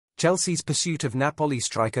Chelsea's pursuit of Napoli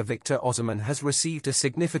striker Victor Osimhen has received a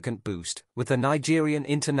significant boost, with the Nigerian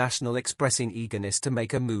international expressing eagerness to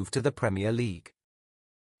make a move to the Premier League.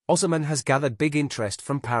 Osimhen has gathered big interest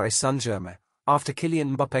from Paris Saint-Germain, after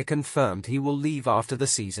Kylian Mbappe confirmed he will leave after the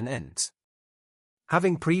season ends.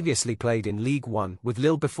 Having previously played in Ligue 1 with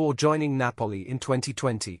Lille before joining Napoli in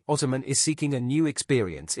 2020, Osimhen is seeking a new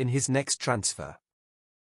experience in his next transfer.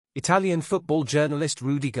 Italian football journalist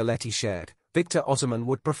Rudy Galetti shared, Victor Osimhen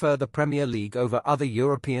would prefer the Premier League over other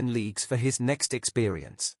European leagues for his next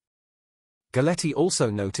experience. Galetti also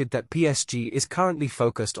noted that PSG is currently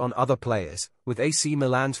focused on other players, with AC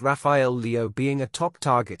Milan's Rafael Leao being a top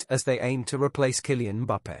target as they aim to replace Kylian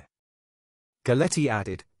Mbappe. Galetti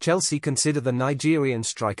added, Chelsea consider the Nigerian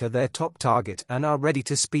striker their top target and are ready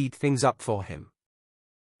to speed things up for him.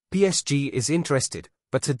 PSG is interested,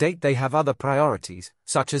 but to date they have other priorities,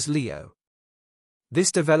 such as Leao. This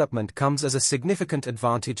development comes as a significant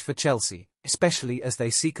advantage for Chelsea, especially as they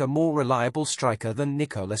seek a more reliable striker than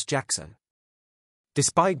Nicolas Jackson.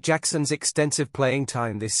 Despite Jackson's extensive playing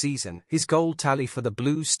time this season, his goal tally for the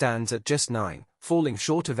Blues stands at just 9, falling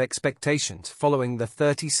short of expectations following the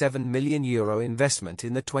 €37 million investment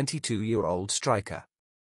in the 22-year-old striker.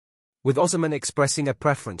 With Osimhen expressing a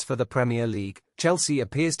preference for the Premier League, Chelsea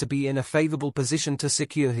appears to be in a favourable position to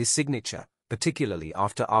secure his signature, particularly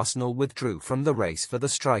after Arsenal withdrew from the race for the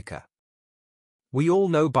striker. We all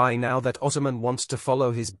know by now that Osimhen wants to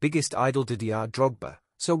follow his biggest idol Didier Drogba,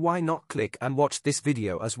 so why not click and watch this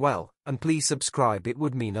video as well, and please subscribe, it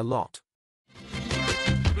would mean a lot.